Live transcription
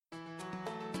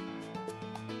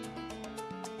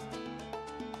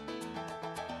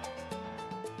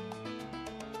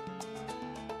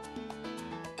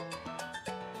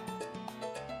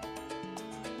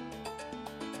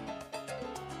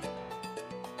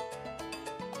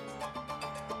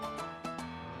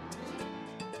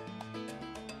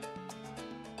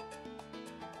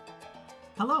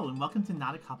Hello and welcome to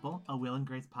Not a Couple, a Will and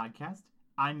Grace podcast.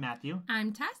 I'm Matthew.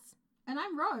 I'm Tess. And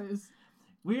I'm Rose.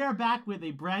 We are back with a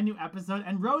brand new episode,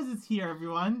 and Rose is here,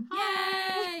 everyone.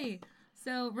 Yay!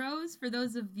 So Rose, for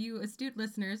those of you astute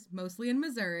listeners, mostly in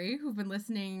Missouri, who've been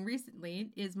listening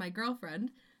recently, is my girlfriend,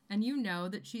 and you know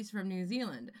that she's from New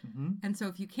Zealand. Mm-hmm. And so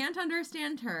if you can't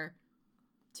understand her,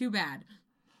 too bad.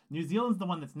 New Zealand's the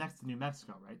one that's next to New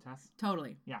Mexico, right, Tess?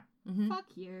 Totally. Yeah. Mm-hmm. Fuck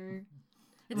you.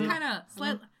 It's Yeah. kind of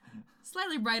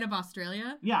slightly right of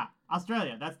Australia. Yeah,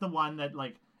 Australia. That's the one that,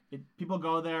 people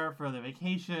go there for their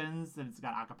vacations, and it's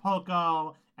got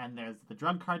Acapulco, and there's the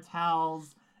drug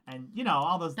cartels, and,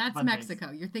 all those That's fun Mexico.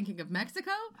 things. You're thinking of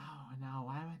Mexico? Oh, no.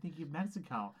 Why am I thinking of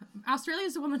Mexico?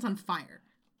 Australia's the one that's on fire.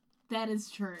 That is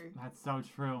true. That's so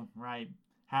true. Right.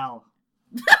 Hell.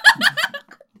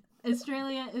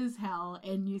 Australia is hell,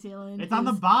 and New Zealand It's on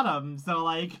the bottom, so,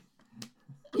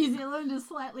 New Zealand is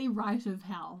slightly right of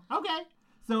hell. Okay.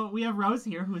 So we have Rose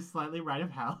here, who is slightly right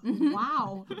of hell.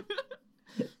 Wow.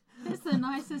 That's the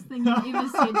nicest thing you've ever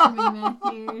said to me,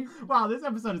 Matthew. Wow, this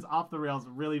episode is off the rails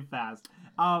really fast.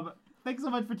 Thanks so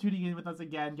much for tuning in with us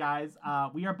again, guys.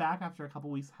 We are back after a couple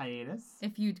weeks hiatus.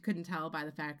 If you couldn't tell by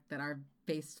the fact that our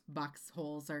bass box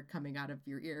holes are coming out of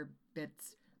your ear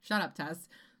bits. Shut up, Tess.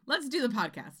 Let's do the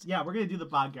podcast. Yeah, we're going to do the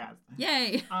podcast.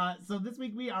 Yay! So this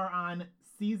week we are on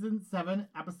Season 7,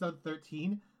 Episode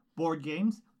 13, Board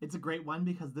Games. It's a great one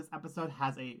because this episode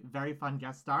has a very fun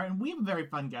guest star, and we have a very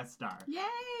fun guest star.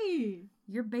 Yay!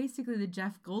 You're basically the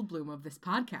Jeff Goldblum of this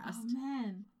podcast. Oh,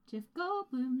 man. Jeff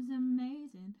Goldblum's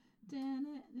amazing.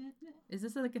 Is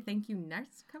this like a thank you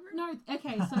next cover? No,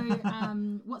 okay, so,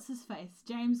 what's his face?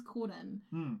 James Corden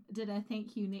did a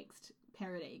thank you next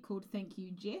parody called Thank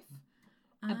You, Jeff,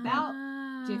 about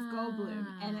Jeff Goldblum,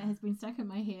 and it has been stuck in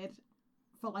my head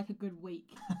for like a good week.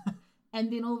 And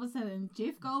then all of a sudden,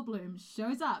 Jeff Goldblum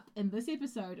shows up in this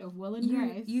episode of Will and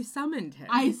Grace. You summoned him.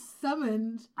 I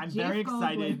summoned I'm Jeff very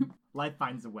excited. Goldblum. Life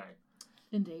finds a way.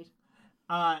 Indeed.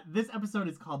 This episode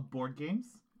is called Board Games.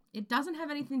 It doesn't have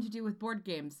anything to do with board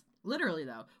games, literally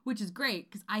though, which is great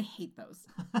because I hate those.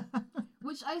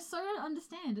 Which I so don't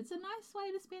understand. It's a nice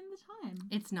way to spend the time.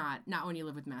 It's not when you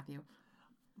live with Matthew.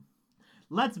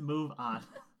 Let's move on.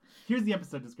 Here's the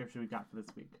episode description we got for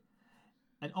this week.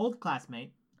 An old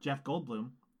classmate, Jeff Goldblum,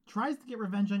 tries to get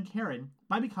revenge on Karen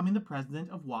by becoming the president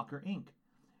of Walker Inc.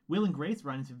 Will and Grace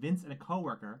run into Vince and a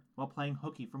coworker while playing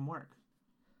hooky from work.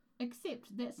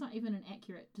 Except that's not even an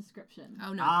accurate description.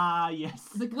 Oh no. Ah, yes.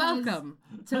 Because, Welcome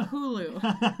to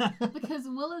Hulu. Because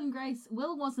Will and Grace,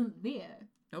 Will wasn't there.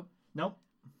 Nope.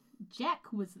 Jack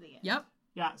was there. Yep.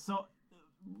 Yeah, so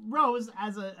Rose,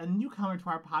 as a newcomer to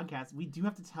our podcast, we do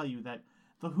have to tell you that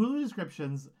the Hulu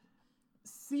descriptions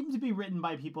seem to be written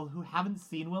by people who haven't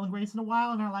seen Will and Grace in a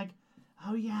while and are like,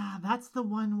 oh yeah, that's the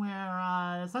one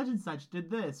where such and such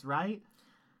did this, right?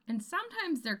 And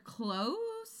sometimes they're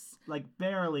close. Like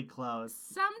barely close.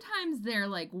 Sometimes they're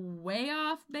like way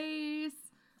off base.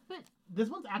 But This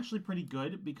one's actually pretty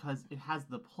good because it has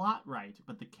the plot right,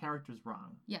 but the character's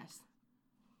wrong. Yes.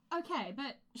 okay,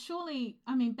 but surely,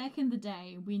 I mean, back in the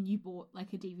day when you bought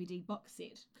like a DVD box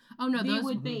set, Oh no, there those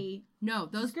would be those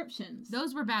descriptions.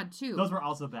 those were bad too. Those were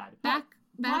also bad.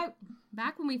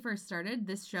 Back when we first started,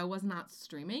 this show was not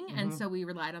streaming, and so we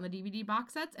relied on the DVD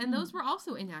box sets, and those were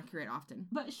also inaccurate often.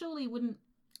 But surely wouldn't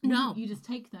you just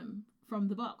take them from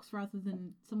the box rather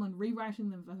than someone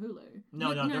rewriting them for Hulu?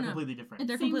 No, No, they're no. completely different.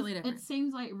 They're completely different. It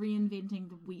seems like reinventing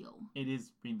the wheel. It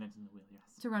is reinventing the wheel, yes.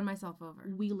 To run myself over.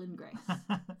 Wheel and Grace.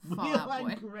 Fall Out Wheel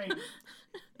Boy. and Grace.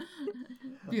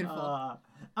 Beautiful.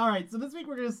 All right, so this week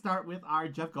we're going to start with our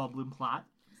Jeff Goldblum plot,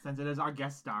 since it is our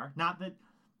guest star. Not that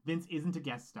Vince isn't a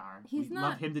guest star. He's we not.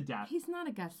 love him to death. He's not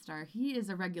a guest star. He is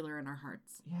a regular in our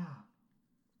hearts. Yeah.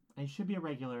 And he should be a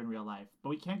regular in real life, but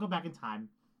we can't go back in time.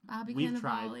 Bobby We've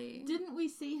Cannavale. Didn't we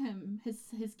see him,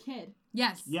 his kid?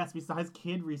 Yes. Yes, we saw his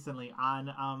kid recently on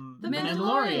The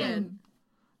Mandalorian.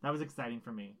 That was exciting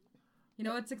for me. You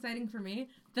know what's exciting for me?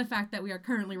 The fact that we are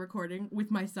currently recording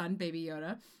with my son, Baby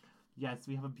Yoda. Yes,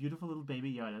 we have a beautiful little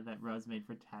baby Yoda that Rose made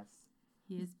for Tess.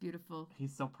 He is beautiful.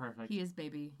 He's so perfect. He is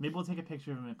baby. Maybe we'll take a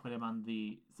picture of him and put him on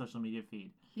the social media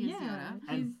feed. He is Yoda.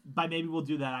 And by maybe we'll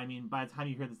do that, I mean by the time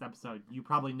you hear this episode, you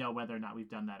probably know whether or not we've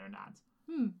done that or not.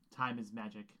 Time is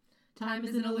magic. Time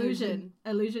is an illusion.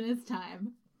 Illusion is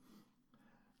time.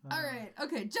 All right.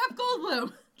 Okay. Jeff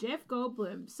Goldblum. Jeff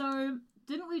Goldblum. So,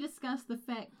 didn't we discuss the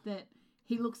fact that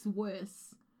he looks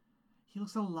worse? He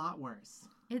looks a lot worse.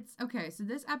 It's okay. So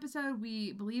this episode,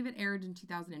 we believe it aired in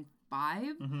 2005.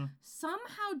 Mm-hmm.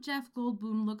 Somehow Jeff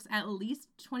Goldblum looks at least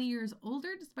 20 years older,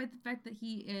 despite the fact that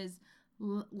he is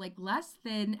like less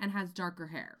thin and has darker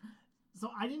hair. So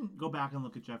I didn't go back and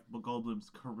look at Jeff Goldblum's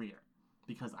career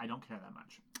because I don't care that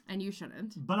much. And you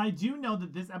shouldn't. But I do know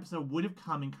that this episode would have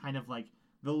come in kind of like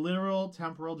the literal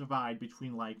temporal divide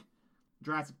between like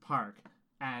Jurassic Park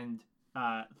and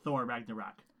Thor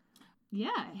Ragnarok.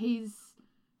 Yeah, he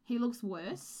looks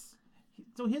worse.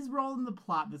 So his role in the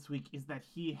plot this week is that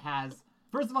he has,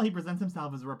 first of all, he presents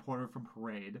himself as a reporter from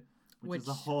Parade, which is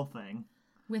a whole thing.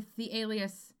 With the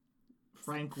alias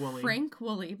Frank Woolley. Frank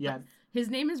Woolley. Yes. His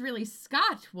name is really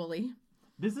Scott Woolley.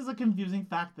 This is a confusing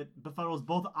fact that befuddles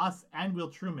both us and Will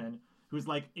Truman, who's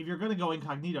like, if you're going to go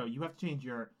incognito, you have to change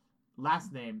your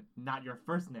last name, not your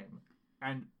first name.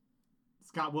 And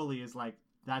Scott Woolley is like,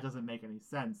 that doesn't make any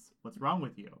sense. What's wrong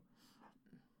with you?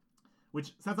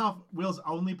 Which sets off Will's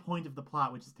only point of the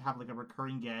plot, which is to have like a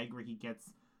recurring gag where he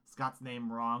gets Scott's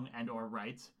name wrong and or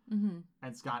right. Mm-hmm.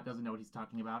 And Scott doesn't know what he's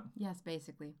talking about. Yes,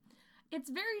 basically. It's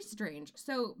very strange.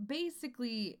 So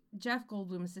basically, Jeff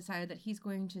Goldblum has decided that he's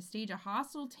going to stage a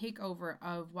hostile takeover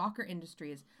of Walker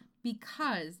Industries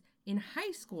because in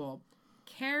high school,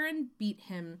 Karen beat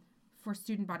him for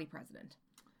student body president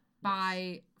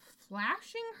by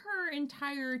flashing her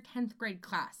entire 10th grade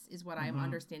class, is what I'm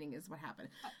understanding is what happened.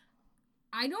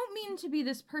 I don't mean to be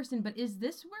this person, but is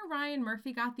this where Ryan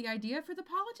Murphy got the idea for the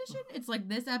politician? It's like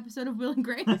this episode of Will and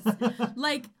Grace.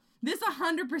 Like, this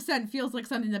 100% feels like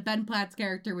something that Ben Platt's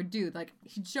character would do. Like,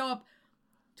 he'd show up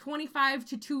 25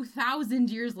 to 2,000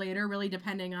 years later, really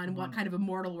depending on what kind of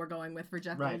immortal we're going with for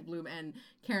Jeff Goldblum and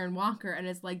Karen Walker. And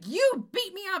it's like, you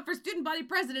beat me out for student body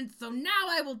president, so now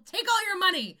I will take all your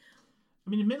money. I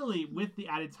mean, admittedly, with the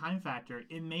added time factor,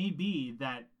 it may be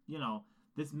that, you know,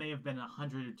 this may have been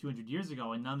 100 or 200 years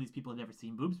ago and none of these people had ever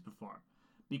seen boobs before.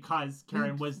 Because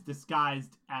Karen was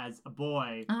disguised as a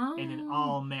boy in an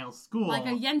all-male school. Like a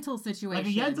Yentl situation. Like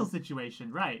a Yentl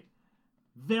situation, right.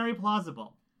 Very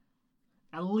plausible.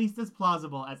 At least as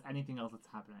plausible as anything else that's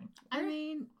happening. I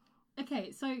mean,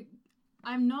 okay, so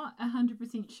I'm not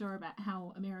 100% sure about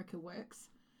how America works,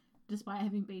 despite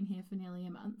having been here for nearly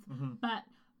a month. Mm-hmm. But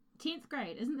 10th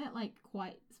grade, isn't that, like,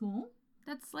 quite small?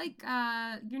 That's like,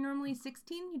 you're normally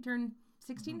 16? You turn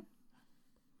 16?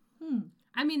 Hmm.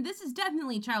 I mean, this is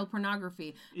definitely child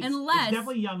pornography. It's unless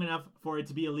definitely young enough for it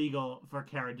to be illegal for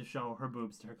Karen to show her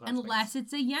boobs to her classmates. Unless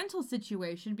it's a Yentl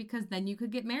situation, because then you could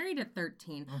get married at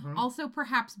 13. Mm-hmm. Also,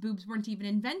 perhaps boobs weren't even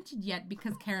invented yet,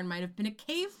 because Karen might have been a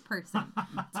cave person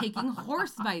taking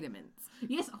horse vitamins.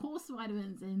 Yes, horse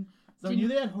vitamins and... So you knew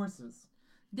they had horses.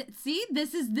 See,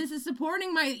 this is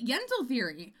supporting my Yentl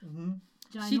theory. Mm-hmm.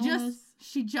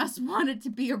 She just wanted to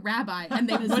be a rabbi, and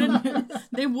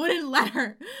they wouldn't let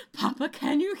her. Papa,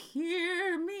 can you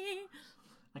hear me?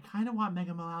 I kind of want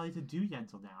Megan Mullally to do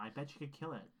Yentl now. I bet she could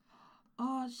kill it.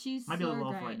 Oh, she's Might so be a little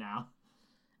low great. for it now.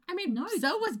 I mean, No.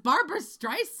 so was Barbara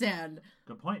Streisand.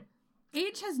 Good point.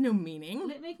 Age has no meaning.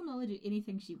 Let Megan Mullally do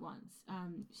anything she wants.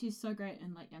 She's so great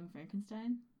in, like, Young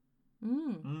Frankenstein.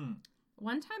 Mm.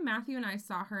 One time, Matthew and I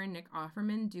saw her and Nick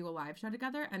Offerman do a live show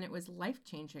together, and it was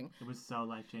life-changing. It was so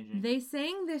life-changing. They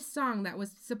sang this song that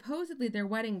was supposedly their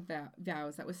wedding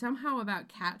vows that was somehow about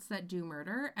cats that do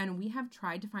murder, and we have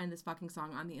tried to find this fucking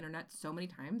song on the internet so many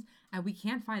times, and we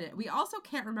can't find it. We also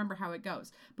can't remember how it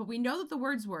goes, but we know that the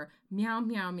words were meow,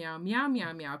 meow, meow, meow,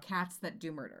 meow, meow, cats that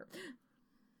do murder.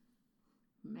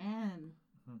 Man.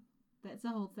 That's the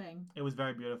whole thing. It was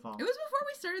very beautiful. It was before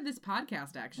we started this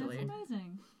podcast, actually. That's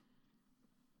amazing.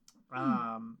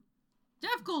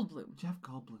 Jeff Goldblum. Jeff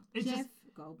Goldblum.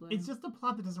 Goldblum. It's just a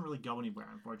plot that doesn't really go anywhere,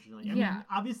 unfortunately. I Yeah. mean,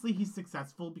 obviously he's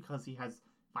successful because he has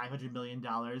 $500 million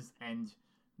and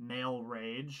male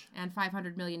rage. And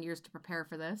 500 million years to prepare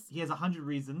for this. He has 100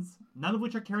 reasons, none of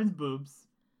which are Karen's boobs,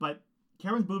 but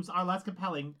Karen's boobs are less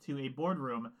compelling to a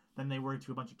boardroom than they were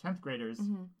to a bunch of 10th graders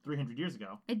 300 years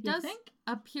ago. It does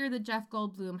appear that Jeff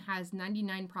Goldblum has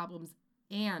 99 problems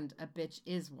and a bitch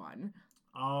is one.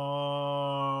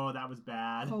 Oh, that was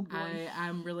bad. Oh boy.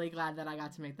 I'm really glad that I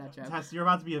got to make that joke. Tess, you're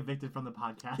about to be evicted from the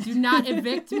podcast. Do not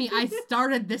evict me. I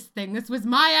started this thing. This was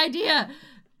my idea.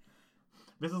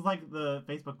 This is like the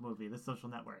Facebook movie, The Social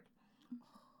Network.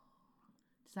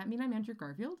 Does that mean I'm Andrew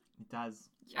Garfield? It does.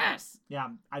 Yes! Yeah,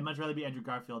 I'd much rather be Andrew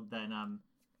Garfield than,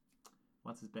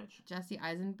 what's his bitch? Jesse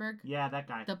Eisenberg. Yeah, that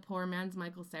guy. The poor man's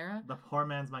Michael Cera. The poor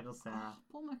man's Michael Cera. Oh,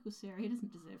 poor Michael Cera. He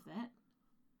doesn't deserve that.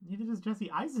 Neither does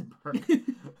Jesse Eisenberg.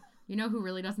 You know who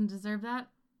really doesn't deserve that?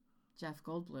 Jeff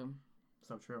Goldblum.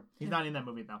 So true. He's not in that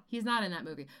movie, though. He's not in that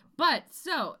movie. But,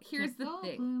 so, here's the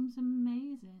thing. Goldblum's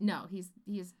amazing. No, he's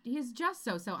just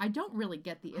so. I don't really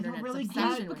get the don't internet's really get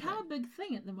obsession it. with It's become it. a big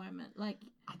thing at the moment. Like,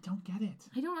 I don't get it.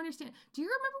 I don't understand. Do you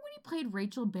remember when he played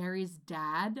Rachel Berry's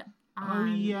dad? Oh,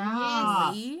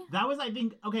 yeah. Glee? That was, I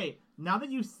think, okay, Now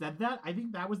that you said that, I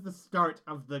think that was the start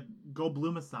of the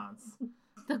Goldblumissance.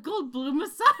 The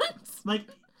Goldblumissance? Like,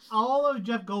 all of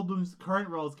Jeff Goldblum's current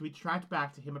roles can be tracked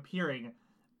back to him appearing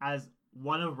as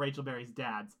one of Rachel Berry's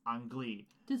dads on Glee.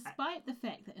 Despite the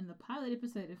fact that in the pilot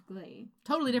episode of Glee,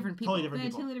 Totally different people. Totally different they're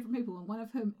people. totally different people, and one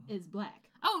of whom is black.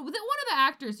 Oh, one of the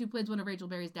actors who plays one of Rachel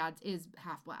Berry's dads is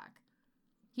half black.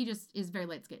 He just is very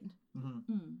light-skinned.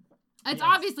 Mm-hmm. It's Yes.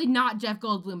 obviously not Jeff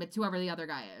Goldblum, it's whoever the other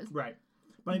guy is. Right.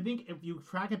 But I think if you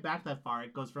track it back that far,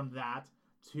 it goes from that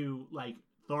to, like,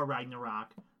 Thor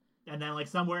Ragnarok. And then, like,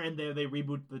 somewhere in there, they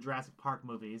reboot the Jurassic Park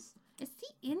movies. Is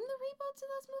he in the reboots of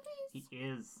those movies? He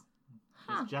is.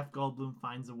 Huh. Because Jeff Goldblum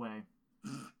finds a way.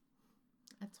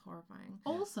 That's horrifying.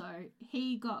 Also,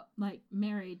 he got like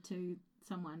married to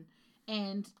someone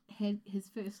and had his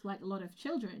first like lot of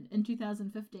children in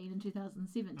 2015 and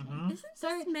 2017. Mhm. Isn't So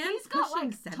this man he's got pushing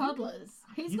like 70? toddlers.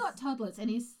 He's He's- got toddlers and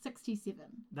he's 67.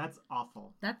 That's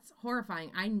awful. That's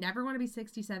horrifying. I never want to be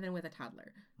 67 with a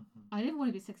toddler. I never want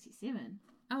to be 67.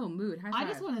 Oh, mood. High I five.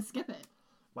 just want to skip it.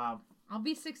 Wow. I'll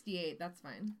be 68. That's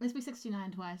fine. Let's be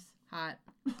 69 twice. Hot.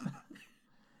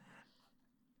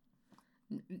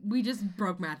 We just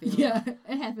broke Matthew. Yeah,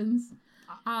 it happens.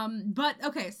 But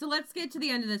okay, so let's get to the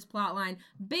end of this plot line.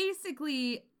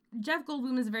 Basically, Jeff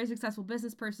Goldblum is a very successful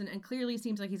business person and clearly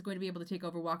seems like he's going to be able to take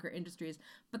over Walker Industries.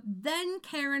 But then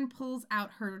Karen pulls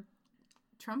out her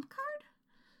trump card?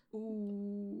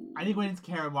 Ooh. I think when it's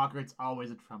Karen Walker, it's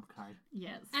always a trump card.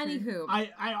 Yes. Anywho.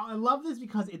 I love this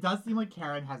because it does seem like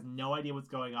Karen has no idea what's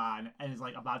going on and is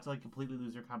like about to like completely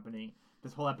lose her company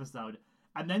this whole episode.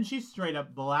 And then she straight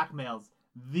up blackmails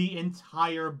the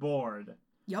entire board.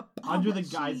 Yep. Under the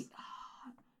but guise...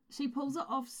 She pulls it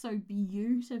off so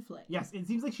beautifully. Yes, it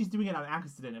seems like she's doing it on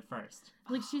accident at first.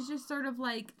 Like she's just sort of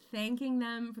like thanking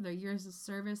them for their years of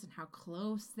service and how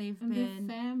close they've And been.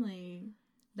 their family.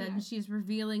 Then Yeah. she's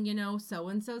revealing,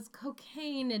 so-and-so's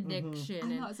cocaine addiction. I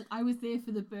know, And it's like, I was there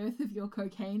for the birth of your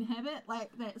cocaine habit. Like,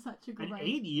 that's such a An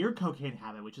great... 8-year cocaine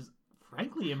habit, which is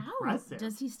frankly how impressive.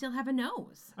 does he still have a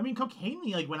nose? I mean, cocaine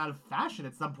like went out of fashion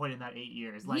at some point in that 8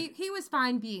 years. Like, He was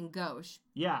fine being gauche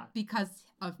yeah, because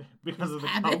of because his of the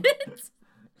habit. coke.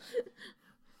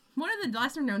 One of the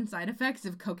lesser known side effects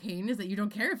of cocaine is that you don't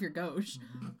care if you're gauche.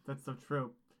 That's so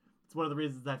true. It's one of the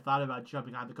reasons I thought about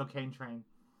jumping on the cocaine train.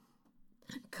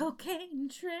 Cocaine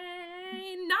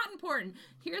train. Not important.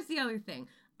 Here's the other thing.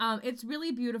 It's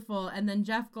really beautiful, and then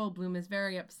Jeff Goldblum is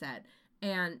very upset.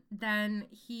 And then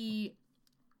he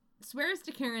swears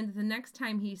to Karen that the next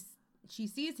time she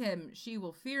sees him, she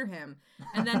will fear him.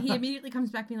 And then he immediately comes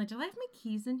back being like, did I have my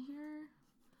keys in here?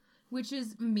 Which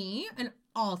is me in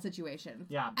all situations.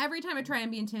 Yeah. Every time I try and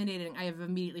be intimidating, I have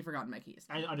immediately forgotten my keys.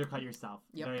 And undercut yourself.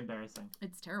 Yep. Very embarrassing.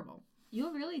 It's terrible.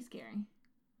 You're really scary.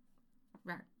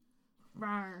 Right.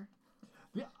 Rawr.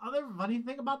 The other funny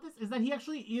thing about this is that he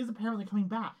actually is apparently coming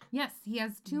back. Yes, he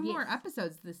has 2 more Yes.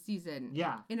 episodes this season.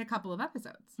 Yeah. In a couple of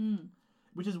episodes. Mm.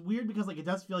 Which is weird because like it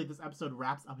does feel like this episode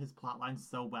wraps up his plotline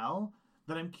so well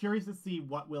that I'm curious to see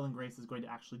what Will and Grace is going to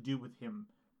actually do with him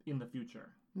in the future.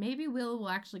 Maybe Will will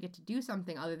actually get to do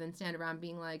something other than stand around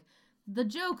being like, the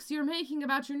jokes you're making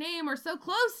about your name are so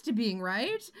close to being right.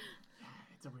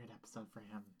 It's a weird episode for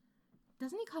him.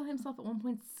 Doesn't he call himself at one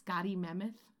point Scotty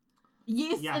Mammoth?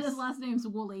 Yes, Yes. and his last name's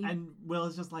Wooly. And Will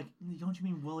is just like, don't you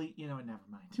mean Wooly? You know what, never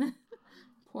mind.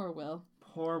 Poor Will.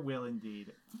 Poor Will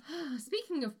indeed.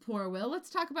 Speaking of poor Will, let's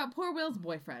talk about poor Will's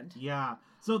boyfriend. Yeah.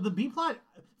 So the B-plot,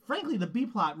 frankly, the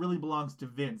B-plot really belongs to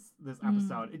Vince this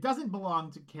episode. It doesn't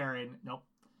belong to Karen. Nope.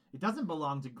 It doesn't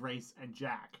belong to Grace and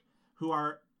Jack, who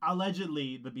are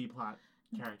allegedly the B-plot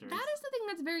characters. That is the thing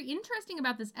that's very interesting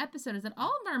about this episode is that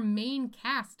all of our main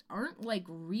cast aren't like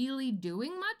really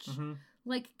doing much. Mhm.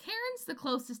 Like Karen's the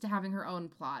closest to having her own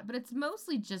plot, but it's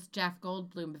mostly just Jeff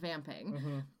Goldblum vamping.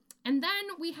 Mhm. And then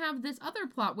we have this other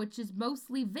plot, which is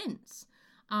mostly Vince.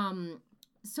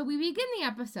 So we begin the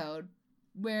episode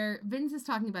where Vince is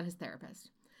talking about his therapist.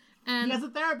 And He has a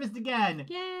therapist again!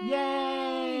 Yay!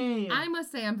 Yay! I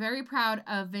must say, I'm very proud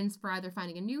of Vince for either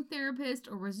finding a new therapist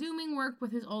or resuming work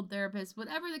with his old therapist,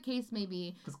 whatever the case may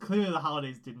be. Because clearly the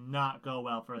holidays did not go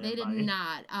well for They did anybody.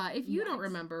 not. If you don't Nice.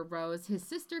 remember, Rose, his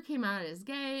sister came out as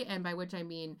gay, and by which I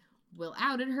mean Will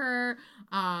outed her.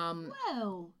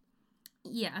 Well,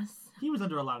 Yes. He was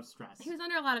under a lot of stress. He was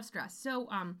under a lot of stress. So,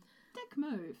 dick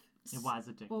move. It was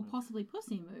a dick Or move. possibly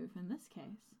pussy move in this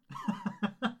case.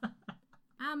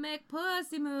 I make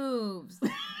pussy moves.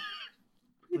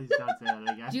 Please don't say that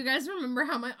again. Do you guys remember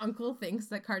how my uncle thinks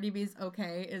that Cardi B's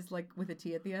okay is like with a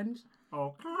T at the end?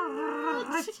 Oh.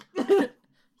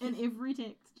 In every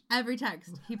text. Every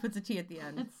text, he puts a T at the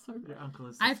end. It's so Your good. uncle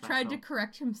is so I've tried to special.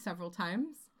 correct him several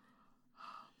times.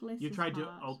 Bless You his tried to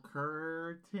heart.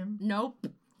 occur him? Nope.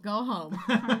 Go home.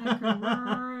 Trying to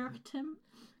correct him.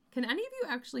 Can any of you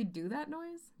actually do that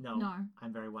noise? No. No.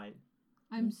 I'm very white.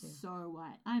 I'm Me too. so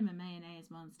white. I'm a mayonnaise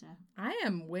monster. I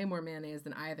am way more mayonnaise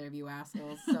than either of you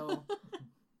assholes, so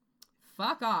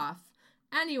fuck off.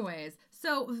 Anyways,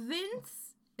 so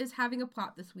Vince is having a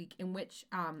plot this week in which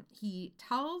he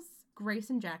tells Grace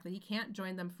and Jack that he can't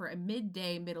join them for a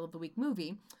midday, middle of the week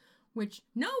movie, which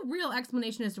no real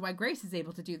explanation as to why Grace is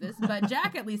able to do this, but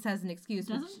Jack at least has an excuse.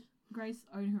 Doesn't Which, Grace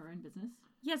own her own business?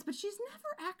 yes, but she's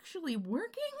never actually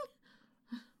working.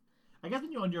 I guess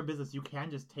when you own your business, you can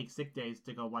just take sick days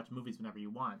to go watch movies whenever you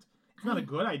want. It's not a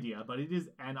good idea, but it is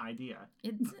an idea.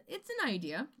 It's an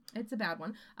idea. It's a bad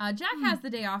one. Jack has the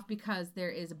day off because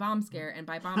there is a bomb scare, and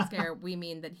by bomb scare we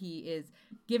mean that he is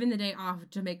given the day off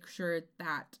to make sure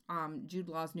that Jude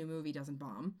Law's new movie doesn't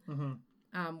bomb.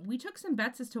 Mm-hmm. We took some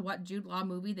bets as to what Jude Law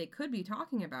movie they could be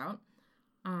talking about.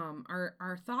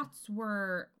 Our thoughts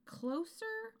were Closer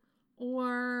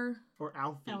or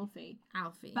Alfie.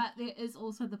 Alfie. But there is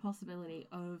also the possibility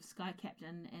of Sky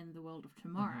Captain and The World of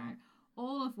Tomorrow,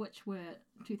 all of which were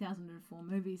 2004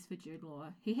 movies for Jude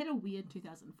Law. He had a weird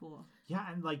 2004. Yeah,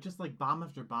 and just bomb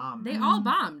after bomb. They all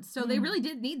bombed, so they really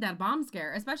did need that bomb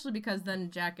scare, especially because then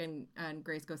Jack and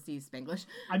Grace go see Spanglish.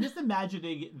 I'm just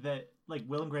imagining that,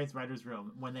 Will and Grace writer's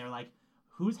room, when they're like,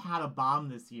 who's had a bomb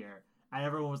this year? And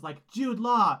everyone was like, Jude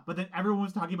Law! But then everyone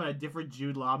was talking about a different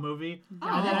Jude Law movie. Oh,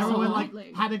 and then everyone,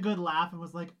 absolutely. had a good laugh and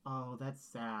was like, oh, that's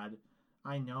sad.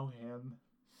 I know him.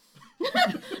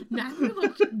 Matthew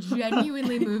looked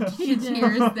genuinely moved to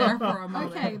tears there for a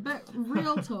moment. Okay, but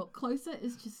real talk, Closer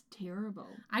is just terrible.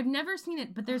 I've never seen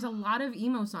it, but there's a lot of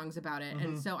emo songs about it,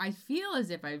 and so I feel as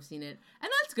if I've seen it, and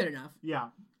that's good enough. Yeah.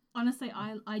 Honestly,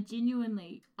 I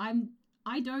genuinely,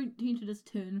 I don't tend to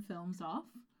just turn films off,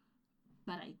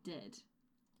 but I did.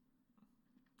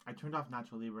 I turned off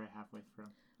Nacho Libre halfway through.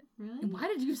 Really? Why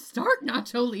did you start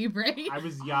Nacho Libre? I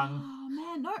was young. Oh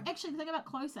man, no, actually think about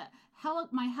Closer.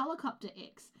 My helicopter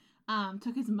ex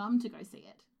took his mum to go see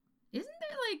it. Isn't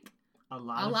there A a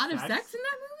lot lot of of sex in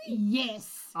that movie?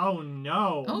 Yes. Oh,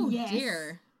 no. Oh Yes.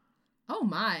 dear. Oh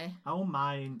my. Oh,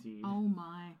 my, indeed. Oh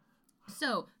my.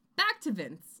 So back to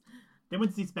Vince. They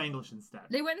went to see Spanglish instead.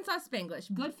 They went and saw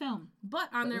Spanglish. Good film. But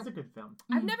on That their is a good film.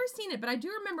 I've never seen it, but I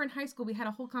do remember in high school we had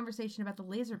a whole conversation about the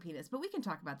laser penis, but we can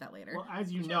talk about that later. Well,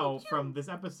 as you know from this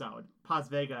episode, Paz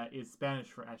Vega is Spanish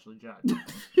for Ashley Judd.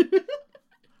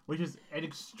 Which is an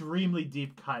extremely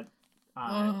deep cut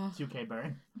 2K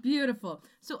burn. Beautiful.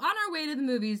 So on our way to the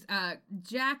movies,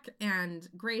 Jack and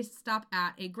Grace stop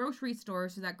at a grocery store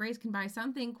so that Grace can buy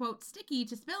something, quote, sticky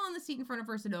to spill on the seat in front of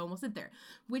her so no one will sit there,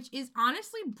 which is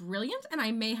honestly brilliant, and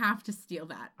I may have to steal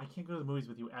that. I can't go to the movies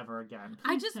with you ever again.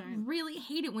 I just Sorry. really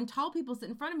hate it when tall people sit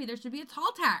in front of me. There should be a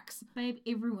tall tax. Babe,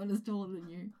 everyone is taller than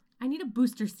you. I need a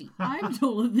booster seat. I'm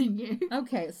taller than you.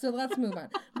 Okay, so let's move on.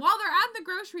 While they're at the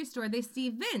grocery store, they see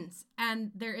Vince, and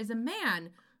there is a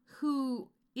man who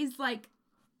is looking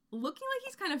like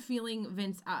he's kind of feeling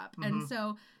Vince up. And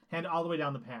so, Hand all the way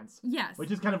down the pants. yes. Which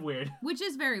is kind of weird. Which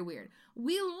is very weird.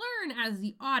 We learn as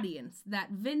the audience that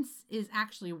Vince is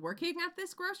actually working at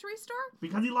this grocery store.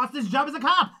 Because he lost his job as a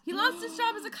cop! He lost his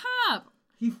job as a cop.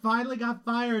 He finally got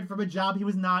fired from a job he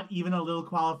was not even a little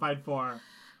qualified for.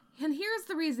 And here's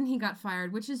the reason he got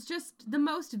fired, which is just the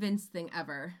most Vince thing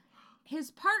ever. His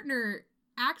partner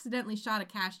accidentally shot a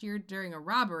cashier during a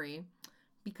robbery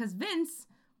because Vince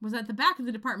was at the back of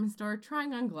the department store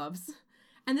trying on gloves.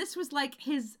 And this was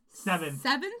his Seventh.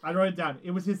 Seventh? I wrote it down.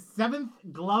 It was his 7th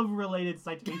glove-related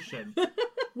citation.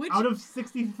 Which, out of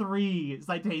 63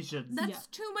 citations. that's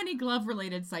too many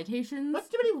glove-related citations. That's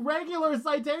too many regular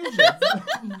citations.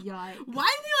 Yikes. Why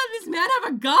did they let this man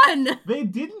have a gun? They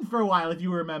didn't for a while, if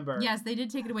you remember. Yes, they did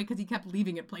take it away because he kept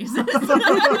leaving it places.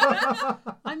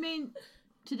 I mean,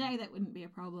 today that wouldn't be a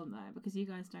problem though, because you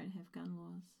guys don't have gun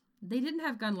laws. They didn't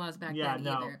have gun laws back Yeah, then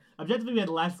no. either. Objectively, we had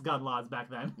less gun laws back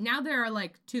then. Now there are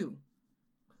 2.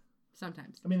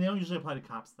 Sometimes. I mean, they don't usually apply to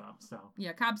cops, though, so.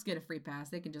 Yeah, cops get a free pass.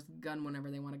 They can just gun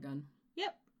whenever they want a gun.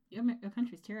 Yep. Your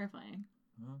country's terrifying.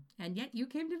 And yet you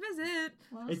came to visit.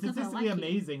 Well, It's 'cause I statistically like you.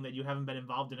 amazing that you haven't been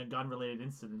involved in a gun-related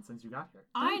incident since you got here.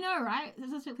 I know, right?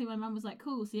 Statistically, my mum was like,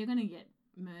 cool, so you're going to get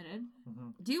murdered.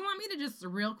 Do you want me to just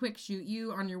real quick shoot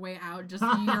you on your way out just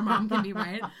so your mom can be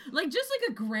right? Just like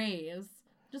a graze.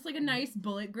 Just like a nice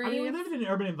bullet graze. I mean, we live in an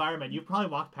urban environment. You've probably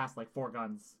walked past 4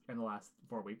 guns in the last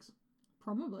 4 weeks.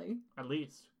 Probably. At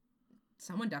least.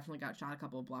 Someone definitely got shot a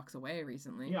couple of blocks away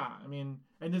recently. Yeah, I mean,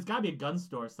 and there's got to be a gun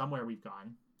store somewhere we've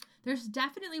gone. There's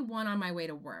definitely one on my way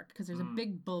to work because there's a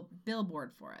big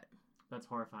billboard for it. That's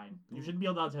horrifying. You shouldn't be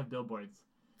allowed to have billboards.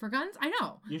 For guns? I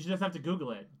know. You should just have to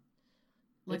Google it.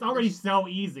 Like it's already so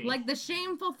easy. Like the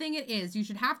shameful thing it is, you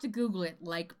should have to Google it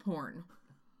like porn.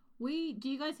 Do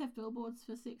you guys have billboards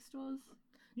for sex stores?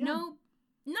 Yeah. No,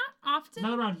 not often.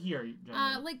 Not around here.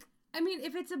 Generally.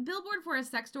 If it's a billboard for a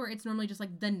sex store, it's normally just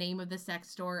like the name of the sex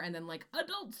store and then like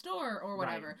adult store or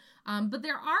whatever. Right. But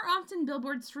there are often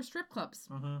billboards for strip clubs.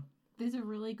 Mm-hmm. There's a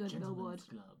really good Gentlemen's billboard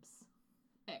clubs.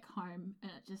 At home,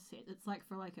 and it just says it's like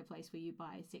for like a place where you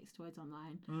buy sex toys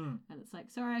online, and it's like,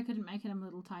 sorry, I couldn't make it. I'm a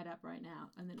little tied up right now,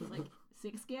 and then it's like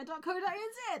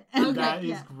sexscare.co.nz. Okay, that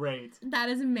is great. That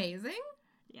is amazing.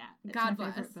 Yeah, it's God my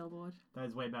bless. favorite billboard. That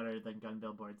is way better than gun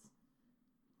billboards.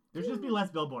 There should just be less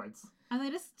billboards. Are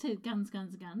they just to guns?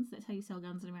 That's how you sell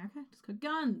guns in America. Just called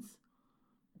guns.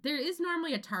 There is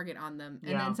normally a target on them,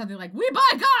 and Yeah. then something like, we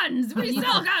buy guns! We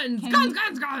sell guns!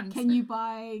 Guns! Can you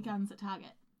buy guns at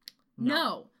Target?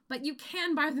 No, but you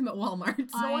can buy them at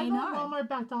Walmart. So I know. thought Walmart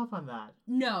backed off on that.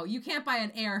 No, you can't buy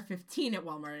an AR-15 at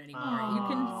Walmart anymore. You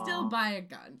can still buy a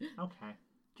gun. Okay.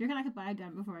 Do you reckon I could buy a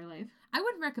gun before I leave? I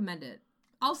wouldn't recommend it.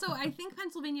 Also, I think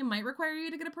Pennsylvania might require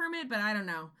you to get a permit, but I don't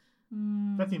know.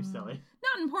 That seems silly.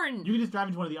 Not important. You can just drive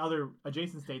into one of the other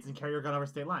adjacent states and carry your gun over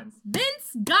state lines.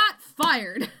 Vince got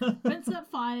fired. Vince got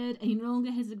fired. He no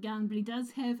longer has a gun, but he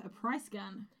does have a price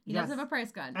gun. He does have a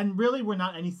price gun. And really, we're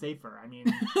not any safer. I mean,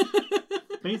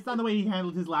 based on the way he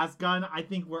handled his last gun, I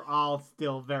think we're all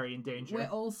still very in danger. We're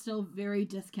all still very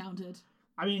discounted.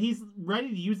 I mean, he's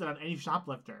ready to use it on any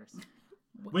shoplifters,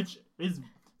 which is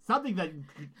something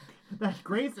that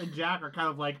Grace and Jack are kind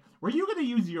of like, were you going to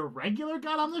use your regular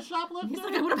gun on the shoplifter? He's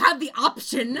like, I would have had the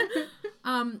option.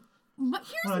 But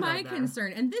here's my nightmare.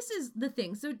 concern, and this is the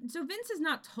thing. So Vince has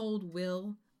not told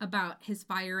Will about his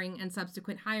firing and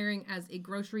subsequent hiring as a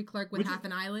grocery clerk with Which half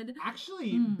an eyelid.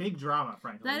 Actually, big drama,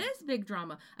 frankly. That is big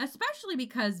drama, especially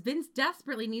because Vince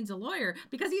desperately needs a lawyer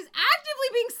because he's actively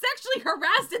being sexually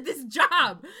harassed at this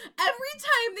job. Every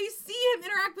time they see him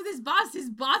interact with his boss is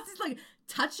like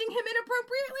touching him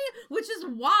inappropriately, which is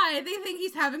why they think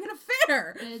he's having an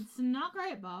affair. It's not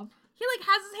great, Bob. He like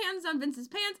has his hands on Vince's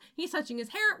pants. He's touching his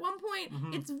hair at one point.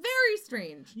 Mm-hmm. It's very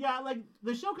strange. Yeah, like,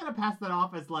 the show kind of passed that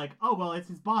off as like, oh, well, it's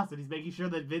his boss, and he's making sure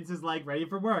that Vince is, like, ready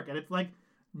for work. And it's like,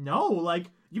 no, like,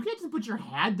 you can't just put your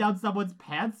hand down someone's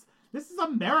pants. This is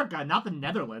America, not the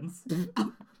Netherlands.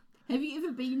 Have you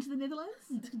ever been to the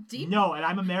Netherlands? Deep. No, and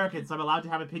I'm American, so I'm allowed to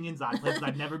have opinions on places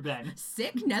I've never been.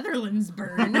 Sick Netherlands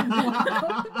burn.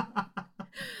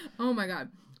 Oh my god.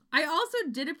 I also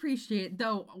did appreciate,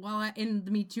 though, while in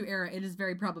the Me Too era, it is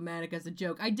very problematic as a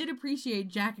joke, I did appreciate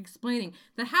Jack explaining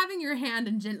that having your hand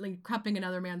and gently cupping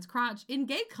another man's crotch in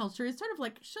gay culture is sort of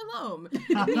like shalom.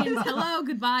 It means hello,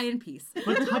 goodbye, and peace.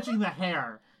 But touching the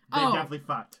hair, they definitely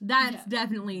fucked. That's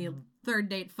definitely third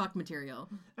date fuck material.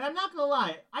 And I'm not gonna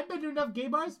lie, I've been to enough gay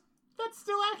bars, that's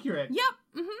still accurate.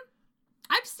 Yep.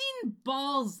 I've seen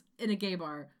balls in a gay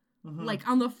bar. Like,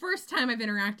 on the first time I've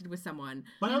interacted with someone.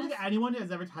 But I don't think anyone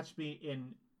has ever touched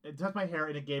my hair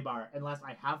in a gay bar unless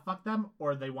I have fucked them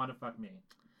or they want to fuck me.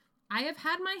 I have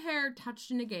had my hair touched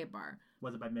in a gay bar.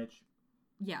 Was it by Mitch?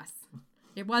 Yes.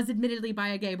 It was admittedly by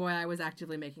a gay boy I was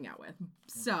actively making out with.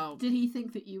 So. Did he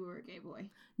think that you were a gay boy?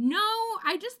 No,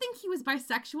 I just think he was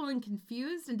bisexual and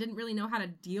confused and didn't really know how to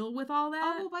deal with all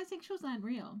that. Oh, well, bisexuals aren't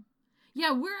real.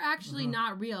 Yeah, we're actually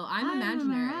not real. I'm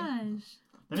imaginary. A mirage.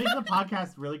 That makes the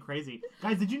podcast really crazy.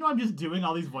 Guys, did you know I'm just doing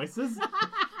all these voices?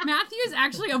 Matthew is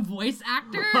actually a voice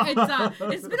actor.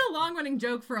 It's been a long-running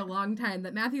joke for a long time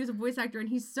that Matthew is a voice actor and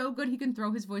he's so good he can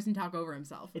throw his voice and talk over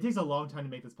himself. It takes a long time to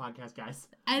make this podcast, guys.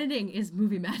 Editing is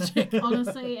movie magic.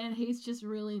 Honestly, and he's just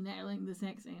really nailing this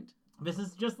accent. This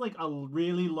is just like a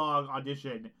really long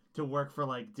audition to work for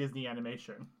like Disney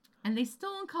Animation. And they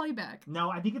still won't call you back.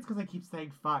 No, I think it's because I keep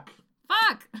saying fuck.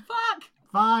 Fuck! Fuck!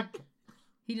 Fuck!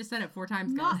 He just said it 4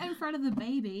 times, guys. Not in front of the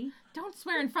baby. Don't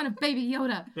swear in front of Baby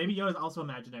Yoda. Baby Yoda is also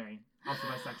imaginary. Also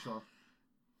bisexual.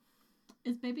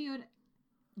 Is Baby Yoda...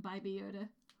 Baby Yoda?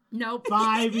 Nope.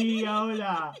 Baby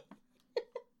Yoda!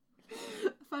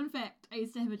 Fun fact, I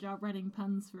used to have a job writing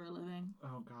puns for a living.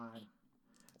 Oh, God.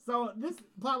 So, this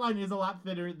plotline is a lot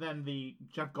thinner than the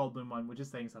Jeff Goldblum one, which is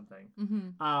saying something.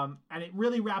 And it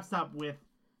really wraps up with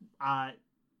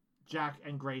Jack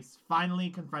and Grace finally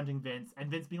confronting Vince,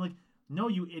 and Vince being like, no,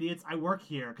 you idiots, I work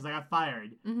here because I got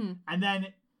fired. And then,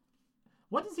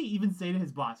 what does he even say to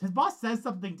his boss? His boss says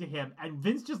something to him, and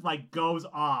Vince just, like, goes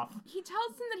off. He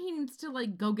tells him that he needs to,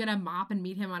 like, go get a mop and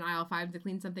meet him on aisle 5 to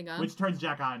clean something up. Which turns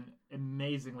Jack on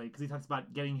amazingly, because he talks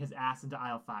about getting his ass into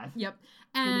aisle 5. Yep.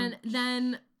 And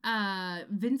then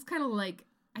Vince kind of, like,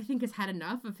 I think has had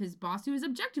enough of his boss, who is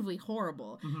objectively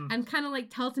horrible, and kind of, like,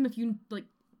 tells him if you, like,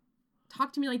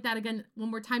 talk to me like that again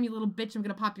one more time, you little bitch, I'm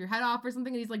gonna pop your head off or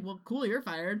something. And he's like, well, cool, you're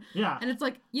fired. Yeah. And it's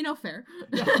like, fair.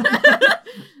 Yeah.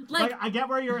 like, I get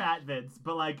where you're at, Vince,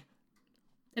 but like,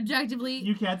 objectively,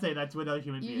 you can't say that to another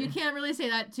human being. you can't really say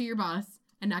that to your boss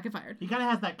and not get fired. He kind of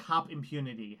has that cop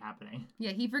impunity happening.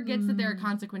 Yeah, he forgets that there are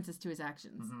consequences to his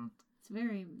actions. Mm-hmm. It's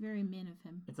very, very mean of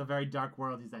him. It's a very dark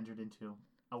world he's entered into.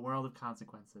 A world of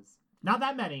consequences. Not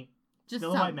that many. Just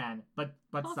Still some. a white man, but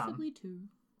Possibly some. two.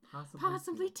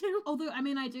 Possibly two. Although, I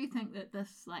mean, I do think that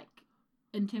this, like,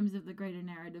 in terms of the greater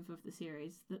narrative of the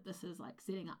series, that this is, like,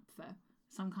 setting up for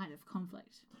some kind of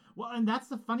conflict. Well, and that's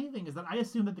the funny thing, is that I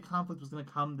assumed that the conflict was going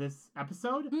to come this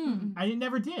episode, and it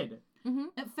never did. Mm-hmm.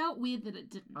 It felt weird that it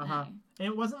didn't. Uh-huh. And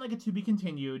it wasn't like a to be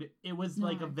continued. It was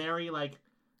like a very, like,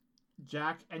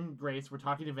 Jack and Grace were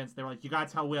talking to Vince. They were like, you gotta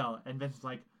tell Will. And Vince was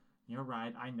like, you're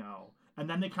right, I know. And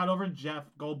then they cut over to Jeff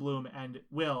Goldblum and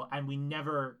Will, and we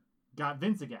never got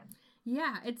Vince again.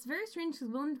 Yeah, it's very strange because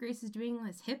Will and Grace is doing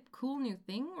this hip, cool new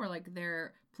thing where, like,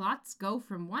 their plots go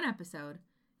from one episode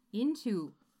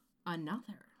into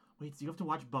another. Wait, so you have to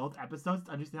watch both episodes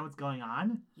to understand what's going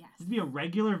on? Yes. Just be a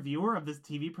regular viewer of this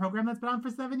TV program that's been on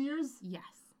for 7 years? Yes.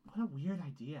 What a weird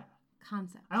idea.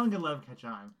 Concept. I don't think I'll ever catch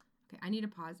on. Okay, I need a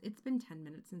pause. It's been 10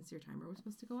 minutes since your timer was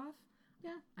supposed to go off.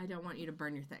 Yeah. I don't want you to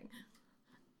burn your thing.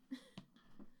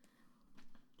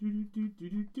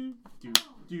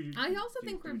 I also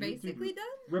think we're basically done.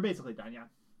 We're basically done, yeah.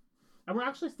 And we're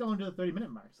actually still under the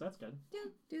 30-minute mark, so that's good.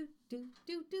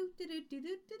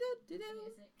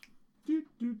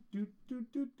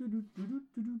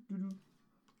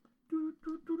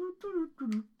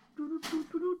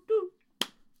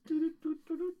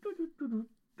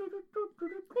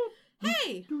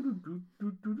 Hey!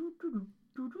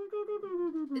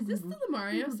 Is this still the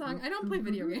Mario song? I don't play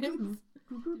video games.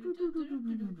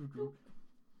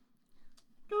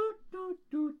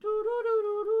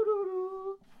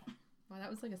 Wow, that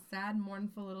was like a sad,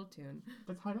 mournful little tune.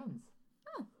 That's how it ends.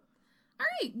 Oh.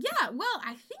 Alright, yeah, well,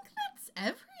 I think that's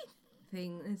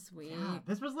everything this week. Yeah,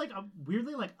 this was like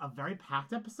weirdly like a very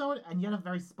packed episode and yet a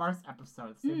very sparse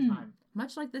episode at the same time.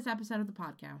 Much like this episode of the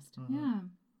podcast. Mm-hmm.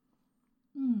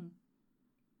 Yeah.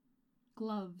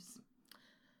 Gloves.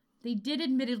 They did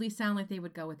admittedly sound like they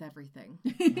would go with everything.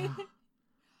 Yeah.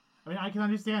 I mean, I can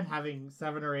understand having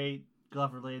 7 or 8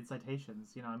 glove-related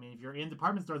citations. You know, I mean, if you're in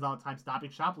department stores all the time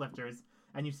stopping shoplifters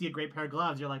and you see a great pair of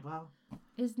gloves, you're like, well...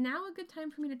 Is now a good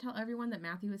time for me to tell everyone that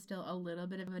Matthew is still a little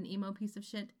bit of an emo piece of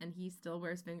shit and he still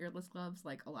wears fingerless gloves,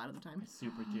 like, a lot of the time? I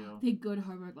super do. They're good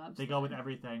hobo gloves. They go with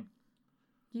everything.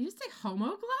 Did you just say homo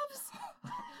gloves?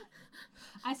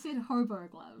 I said hobo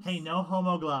gloves. Hey, no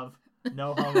homo glove.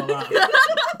 No homo glove.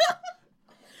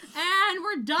 And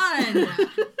we're done!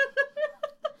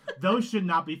 Those should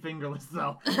not be fingerless,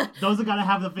 though. Those have got to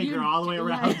have the finger all the way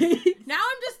around. Now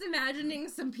I'm just imagining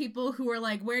some people who are,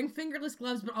 like, wearing fingerless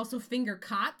gloves but also finger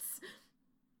cots.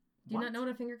 Do you not know what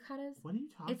a finger cot is? What are you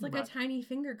talking It's like about? a tiny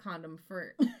finger condom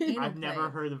for anal I've never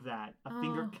play. heard of that. A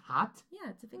finger cot? Yeah,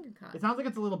 it's a finger cot. It sounds like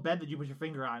it's a little bed that you put your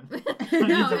finger on.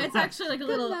 No, it's actually like a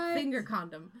little night. finger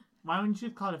condom. Why wouldn't you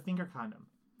just call it a finger condom?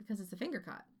 Because it's a finger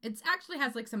cot. It actually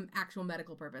has like some actual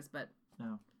medical purpose, but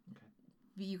No. Okay.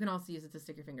 you can also use it to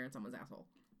stick your finger in someone's asshole.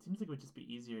 Seems like it would just be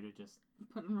easier to just...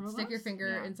 Put in Stick your finger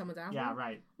Yeah. in someone's asshole. Yeah,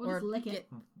 right. Or just lick it.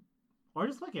 Or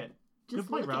just lick it. Just Good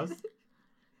point, lick it. Rose.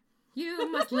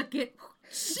 You must lick it.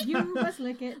 You must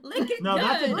lick it. Lick it No, good.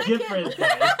 that's a Lick different it. thing.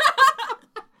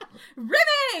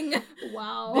 Ribbing!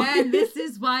 Wow. And this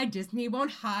is why Disney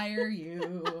won't hire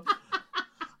you.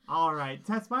 All right.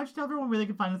 Tess, why don't you tell everyone where they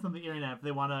can find us on the internet if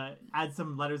they want to add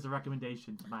some letters of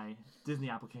recommendation to my Disney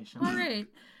application? All right.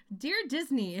 Dear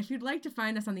Disney, if you'd like to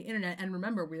find us on the internet, and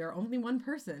remember, we are only one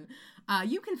person,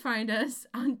 you can find us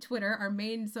on Twitter. Our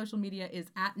main social media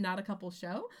is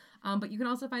 @NotACoupleShow. But you can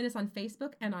also find us on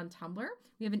Facebook and on Tumblr.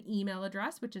 We have an email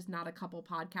address, which is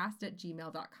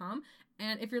notacouplepodcast@gmail.com.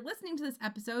 And if you're listening to this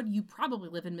episode, you probably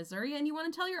live in Missouri and you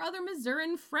want to tell your other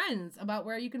Missourian friends about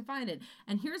where you can find it.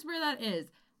 And here's where that is.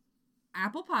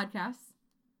 Apple Podcasts,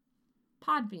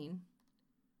 Podbean,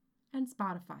 and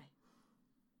Spotify.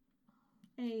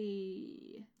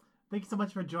 Hey. Thank you so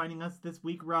much for joining us this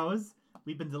week, Rose.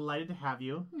 We've been delighted to have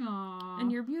you. Aww.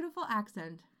 And your beautiful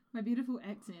accent. My beautiful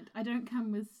accent. I don't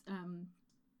come with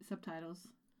subtitles.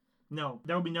 No,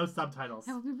 there will be no subtitles.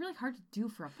 That would be really hard to do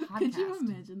for a podcast. Could you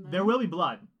imagine that? There will be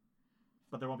blood,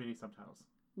 but there won't be any subtitles.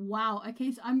 Wow.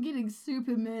 Okay, so I'm getting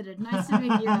super murdered. Nice to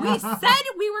meet you. We said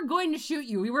we were going to shoot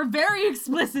you. We were very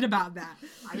explicit about that.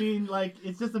 I mean, like,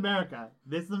 it's just America.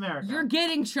 This is America. You're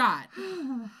getting shot.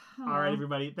 All right,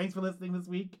 everybody. Thanks for listening this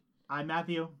week. I'm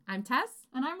Matthew. I'm Tess.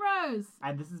 And I'm Rose.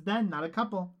 And this has been Not a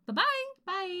Couple. Bye-bye.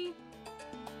 Bye.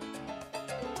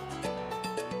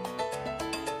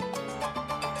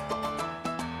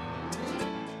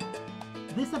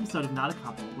 This episode of Not a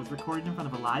Couple was recorded in front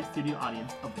of a live studio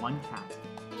audience of one cat.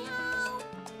 Meow.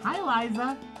 Hi,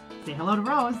 Eliza. Say hello to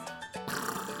Rose.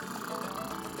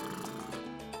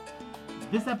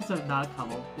 This episode of Not a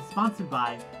Couple is sponsored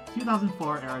by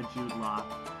 2004-era Jude Law.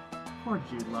 Poor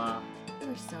Jude Law.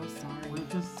 We're so sorry. We're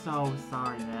just so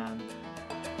sorry, man.